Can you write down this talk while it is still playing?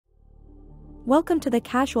Welcome to the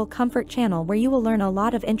Casual Comfort channel, where you will learn a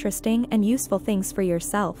lot of interesting and useful things for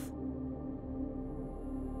yourself.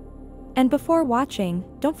 And before watching,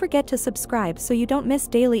 don't forget to subscribe so you don't miss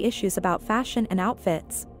daily issues about fashion and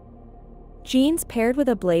outfits. Jeans paired with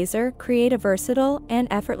a blazer create a versatile and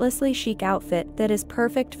effortlessly chic outfit that is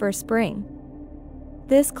perfect for spring.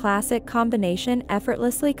 This classic combination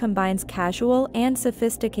effortlessly combines casual and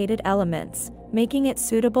sophisticated elements, making it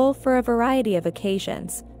suitable for a variety of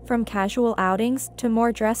occasions, from casual outings to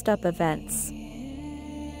more dressed-up events.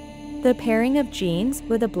 The pairing of jeans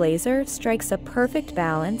with a blazer strikes a perfect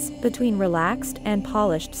balance between relaxed and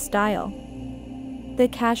polished style. The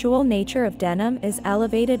casual nature of denim is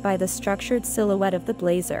elevated by the structured silhouette of the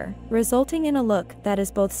blazer, resulting in a look that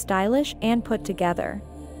is both stylish and put together.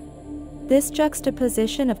 This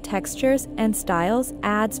juxtaposition of textures and styles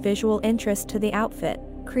adds visual interest to the outfit,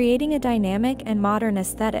 creating a dynamic and modern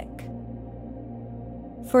aesthetic.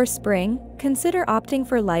 For spring, consider opting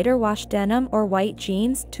for lighter wash denim or white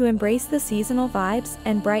jeans to embrace the seasonal vibes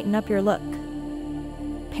and brighten up your look.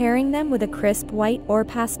 Pairing them with a crisp white or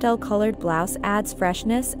pastel-colored blouse adds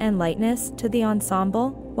freshness and lightness to the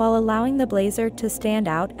ensemble, while allowing the blazer to stand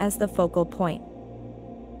out as the focal point.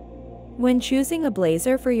 When choosing a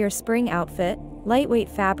blazer for your spring outfit, lightweight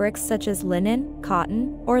fabrics such as linen,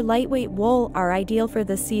 cotton, or lightweight wool are ideal for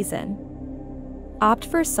the season. Opt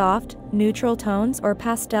for soft, neutral tones or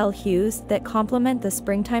pastel hues that complement the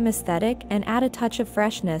springtime aesthetic and add a touch of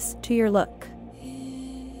freshness to your look.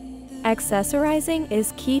 Accessorizing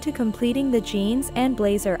is key to completing the jeans and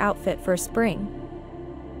blazer outfit for spring.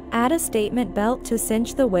 Add a statement belt to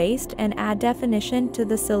cinch the waist and add definition to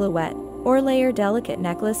the silhouette, or layer delicate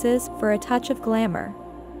necklaces for a touch of glamour.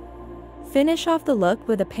 Finish off the look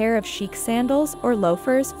with a pair of chic sandals or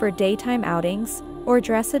loafers for daytime outings, or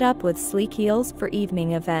dress it up with sleek heels for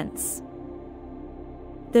evening events.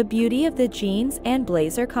 The beauty of the jeans and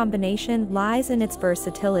blazer combination lies in its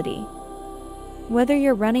versatility. Whether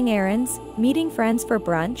you're running errands, meeting friends for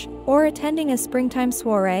brunch, or attending a springtime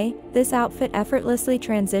soiree, this outfit effortlessly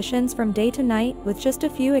transitions from day to night with just a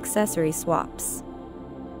few accessory swaps.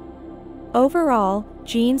 Overall,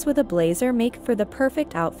 jeans with a blazer make for the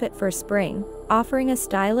perfect outfit for spring, offering a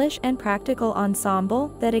stylish and practical ensemble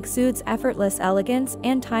that exudes effortless elegance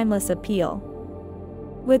and timeless appeal.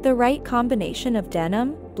 With the right combination of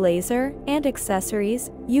denim, blazer, and accessories,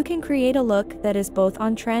 you can create a look that is both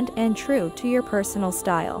on trend and true to your personal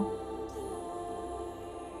style.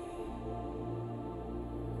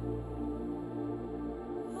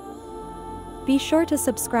 Be sure to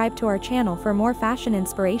subscribe to our channel for more fashion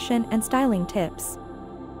inspiration and styling tips.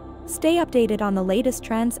 Stay updated on the latest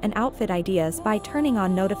trends and outfit ideas by turning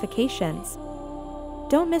on notifications.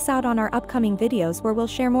 Don't miss out on our upcoming videos, where we'll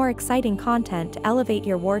share more exciting content to elevate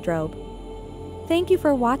your wardrobe. Thank you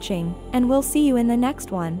for watching, and we'll see you in the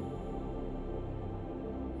next one.